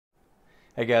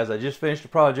Hey guys, I just finished a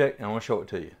project and I want to show it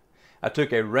to you. I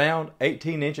took a round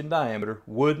 18-inch in diameter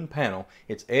wooden panel.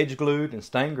 It's edge glued and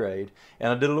stain grade,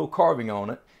 and I did a little carving on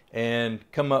it and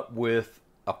come up with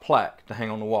a plaque to hang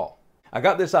on the wall. I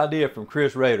got this idea from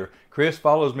Rader. Chris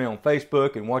follows me on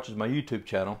Facebook and watches my YouTube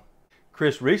channel.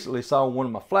 Chris recently saw one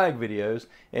of my flag videos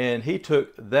and he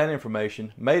took that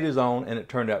information, made his own, and it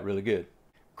turned out really good.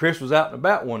 Chris was out and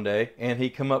about one day and he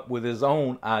came up with his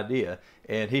own idea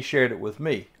and he shared it with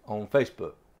me on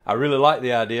Facebook. I really liked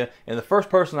the idea, and the first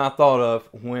person I thought of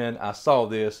when I saw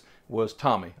this was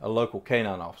Tommy, a local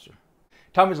K-9 officer.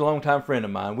 Tommy's a longtime friend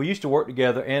of mine. We used to work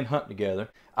together and hunt together.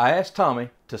 I asked Tommy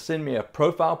to send me a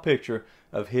profile picture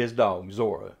of his dog,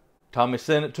 Zorro. Tommy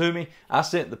sent it to me. I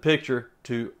sent the picture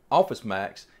to Office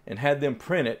Max and had them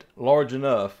print it large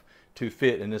enough to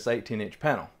fit in this 18-inch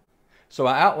panel. So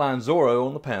I outlined Zorro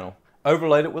on the panel,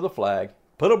 overlaid it with a flag,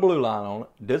 put a blue line on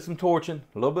it, did some torching,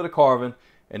 a little bit of carving,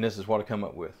 and this is what I come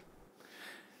up with.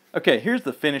 Okay, here's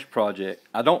the finished project.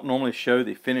 I don't normally show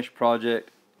the finished project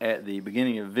at the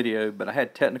beginning of the video, but I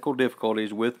had technical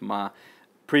difficulties with my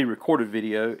pre-recorded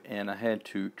video and I had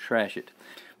to trash it.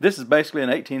 This is basically an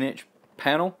 18-inch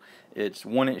panel. It's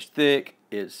 1 inch thick,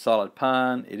 it's solid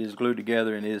pine, it is glued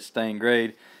together, and it is stain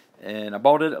grade, and I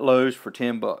bought it at Lowe's for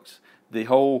 10 bucks. The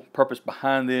whole purpose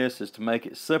behind this is to make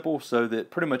it simple so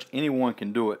that pretty much anyone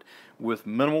can do it with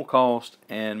minimal cost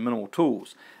and minimal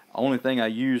tools. The only thing I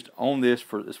used on this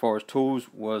for as far as tools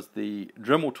was the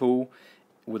Dremel tool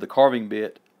with a carving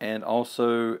bit and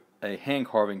also a hand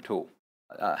carving tool.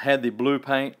 I had the blue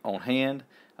paint on hand,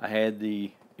 I had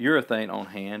the urethane on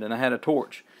hand, and I had a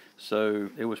torch.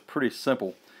 So it was pretty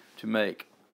simple to make.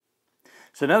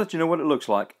 So now that you know what it looks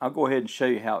like, I'll go ahead and show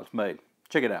you how it's made.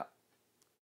 Check it out.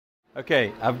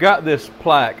 Okay, I've got this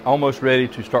plaque almost ready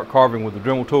to start carving with the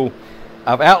Dremel tool.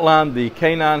 I've outlined the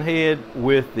K-9 head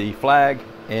with the flag,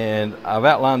 and I've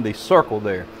outlined the circle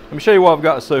there. Let me show you what I've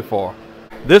got so far.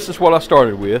 This is what I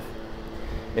started with,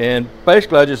 and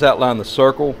basically I just outlined the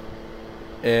circle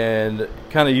and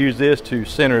kind of used this to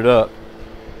center it up.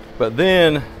 But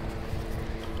then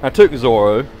I took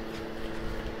Zorro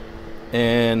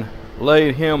and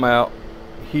laid him out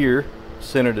here,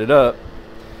 centered it up,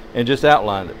 and just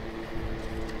outlined it.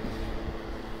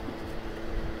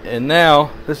 And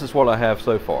now this is what I have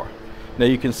so far. Now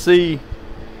you can see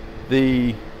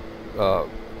the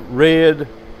red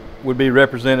would be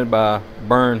represented by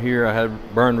burn here. I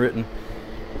have burn written.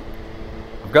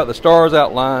 I've got the stars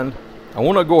outlined. I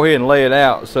want to go ahead and lay it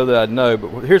out so that I know,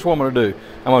 but here's what I'm going to do.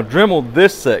 I'm going to Dremel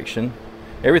this section,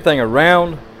 everything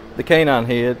around the K-9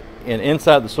 head and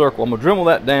inside the circle. I'm going to Dremel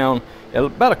that down at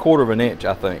about 1/4 inch,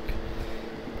 I think.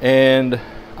 And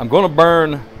I'm going to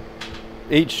burn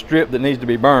each strip that needs to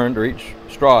be burned, or each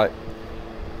stripe.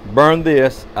 Burn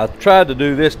this. I tried to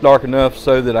do this dark enough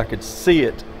so that I could see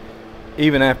it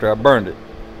even after I burned it.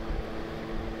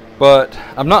 But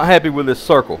I'm not happy with this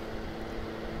circle.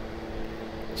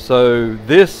 So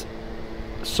this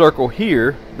circle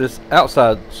here, this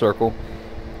outside circle,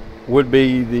 would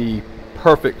be the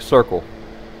perfect circle.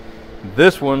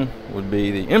 This one would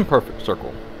be the imperfect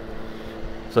circle.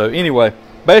 So anyway,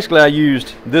 basically I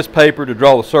used this paper to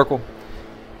draw the circle,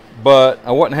 but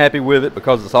I wasn't happy with it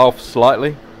because it's off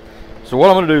slightly. So what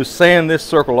I'm going to do is sand this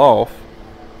circle off,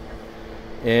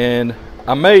 and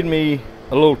I made me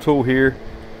a little tool here,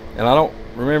 and I don't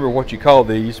remember what you call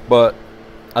these, but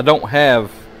I don't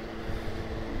have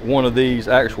one of these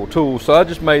actual tools, so I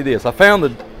just made this. I found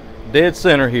the dead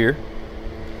center here,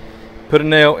 put a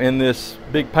nail in this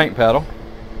big paint paddle,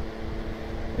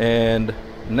 and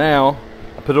now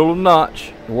I put a little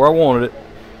notch where I wanted it,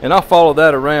 and I'll follow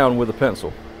that around with a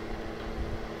pencil,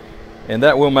 and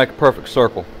that will make a perfect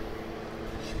circle.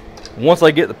 Once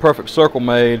I get the perfect circle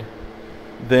made,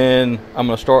 then I'm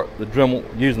going to start the Dremel,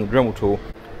 using the Dremel tool,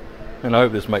 and I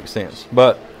hope this makes sense.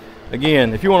 But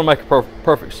again, if you want to make a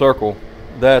perfect circle,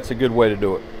 that's a good way to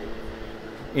do it.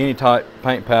 Any type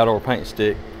paint paddle or paint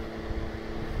stick,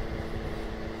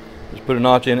 just put a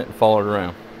notch in it and follow it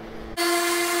around.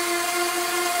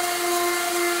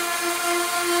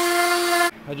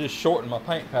 I just shortened my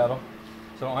paint paddle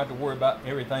so I don't have to worry about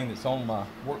everything that's on my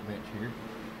workbench here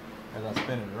as I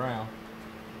spin it around.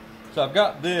 So I've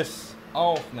got this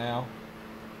off now,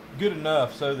 good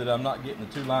enough so that I'm not getting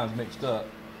the two lines mixed up.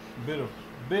 A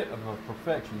bit of a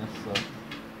perfectionist. So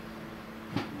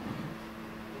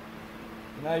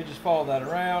now you just follow that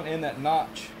around in that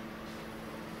notch.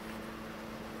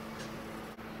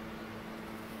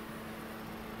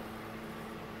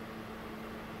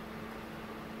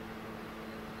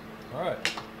 All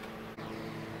right.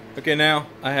 Okay, now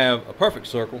I have a perfect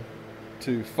circle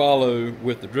to follow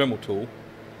with the Dremel tool.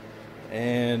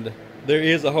 and there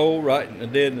is a hole right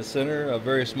dead in the center, a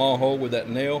very small hole with that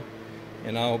nail,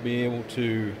 and I'll be able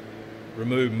to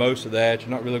remove most of that. You're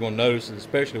not really going to notice it,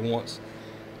 especially once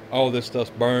all this stuff's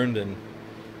burned and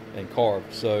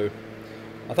carved. So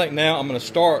I think now I'm going to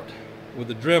start with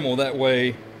the Dremel. That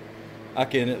way I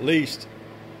can at least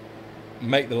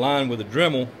make the line with the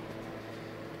Dremel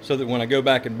so that when I go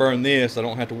back and burn this, I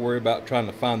don't have to worry about trying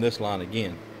to find this line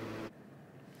again.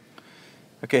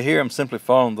 Okay, here I'm simply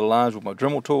following the lines with my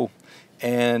Dremel tool,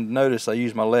 and notice I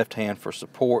use my left hand for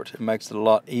support. It makes it a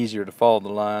lot easier to follow the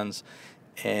lines.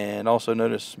 And also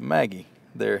notice Maggie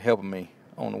there helping me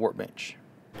on the workbench.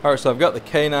 Alright, so I've got the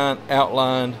K-9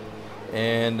 outlined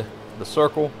and the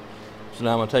circle. So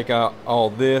now I'm going to take out all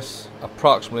this,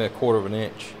 approximately 1/4 of an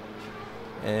inch,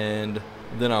 and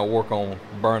then I'll work on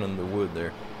burning the wood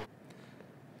there.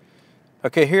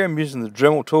 Okay, here I'm using the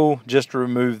Dremel tool just to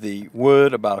remove the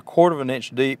wood about 1/4 of an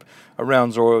inch deep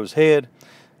around Zorro's head.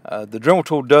 The Dremel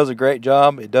tool does a great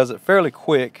job. It does it fairly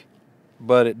quick,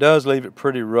 but it does leave it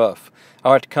pretty rough.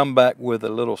 I'll have to come back with a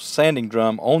little sanding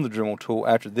drum on the Dremel tool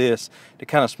after this to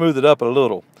kind of smooth it up a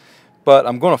little. But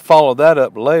I'm going to follow that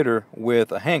up later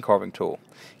with a hand carving tool.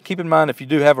 Keep in mind, if you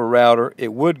do have a router,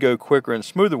 it would go quicker and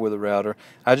smoother with a router.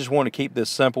 I just want to keep this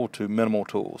simple to minimal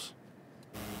tools.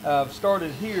 I've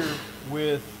started here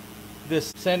with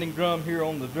this sanding drum here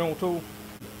on the Dremel tool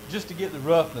just to get the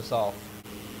roughness off.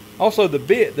 Also, the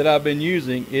bit that I've been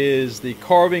using is the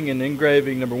carving and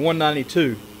engraving number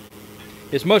 192.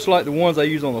 It's much like the ones I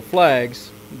use on the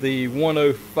flags, the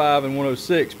 105 and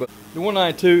 106, but the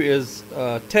 192 is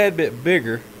a tad bit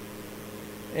bigger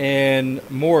and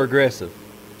more aggressive,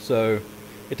 so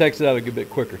it takes it out a good bit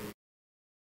quicker.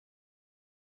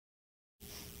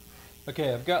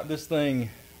 Okay, I've got this thing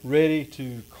ready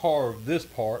to carve this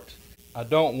part. I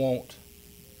don't want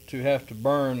to have to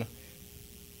burn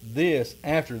this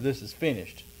after this is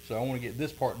finished, so I want to get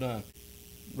this part done.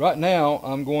 Right now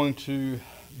I'm going to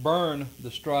burn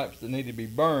the stripes that need to be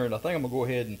burned. I think I'm gonna go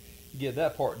ahead and get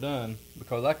that part done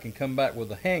because I can come back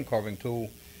with a hand carving tool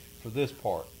for this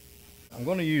part. I'm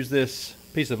going to use this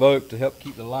piece of oak to help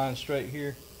keep the line straight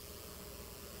here.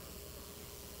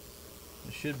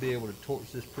 I should be able to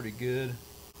torch this pretty good.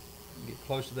 Get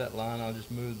close to that line, I'll just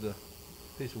move the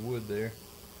piece of wood there.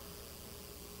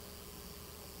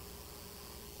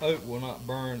 Oak will not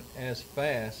burn as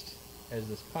fast as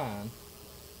this pine,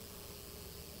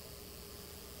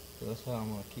 so that's how I'm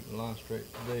going to keep the line straight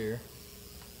there.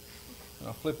 And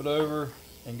I'll flip it over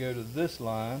and go to this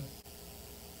line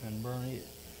and burn it.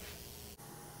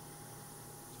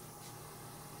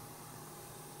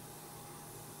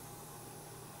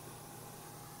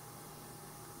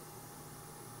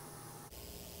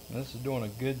 And this is doing a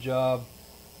good job.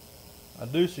 I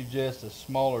do suggest a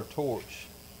smaller torch.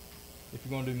 If you're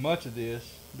going to do much of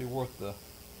this, it'd be worth the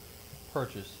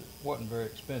purchase. It wasn't very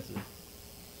expensive.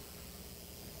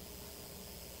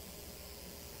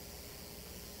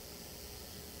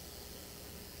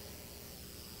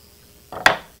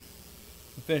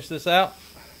 Finish this out,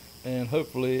 and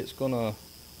hopefully it's going to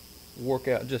work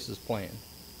out just as planned.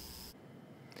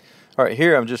 Alright,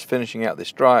 here I'm just finishing out the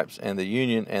stripes and the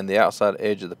union and the outside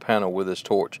edge of the panel with this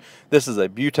torch. This is a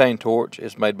butane torch.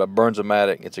 It's made by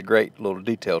Burns-O-Matic. It's a great little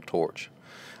detailed torch.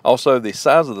 Also, the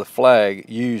size of the flag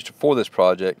used for this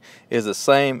project is the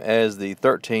same as the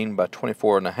 13 by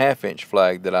 24.5 inch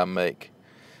flag that I make.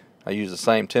 I use the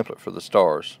same template for the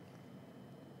stars.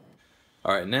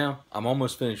 Alright, now I'm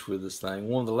almost finished with this thing.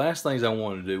 One of the last things I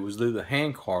wanted to do was do the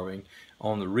hand carving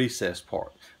on the recessed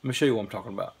part. Let me show you what I'm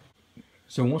talking about.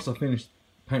 So once I finished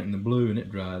painting the blue and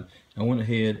it dried, I went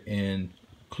ahead and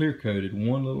clear coated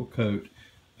one little coat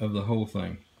of the whole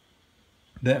thing.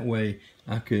 That way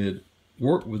I could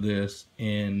work with this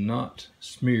and not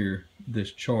smear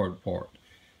this charred part.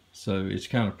 So it's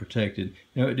kind of protected.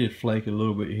 You know, it did flake a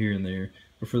little bit here and there,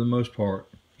 but for the most part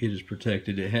it is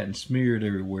protected. It hadn't smeared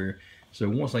everywhere. So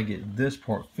once I get this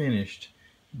part finished,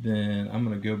 then I'm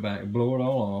going to go back, blow it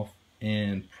all off,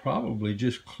 and probably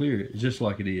just clear it just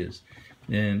like it is.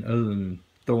 And other than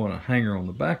throwing a hanger on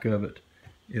the back of it,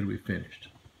 it'll be finished.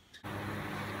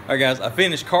 Alright guys, I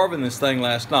finished carving this thing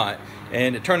last night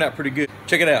and it turned out pretty good.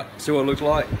 Check it out, see what it looks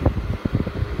like.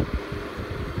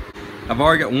 I've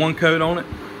already got one coat on it,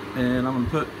 and I'm going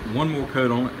to put one more coat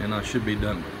on it and I should be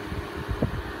done with it.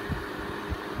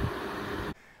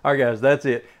 Alright guys, that's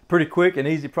it. Pretty quick and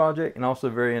easy project, and also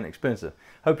very inexpensive.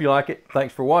 Hope you like it.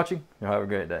 Thanks for watching. Y'all have a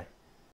great day.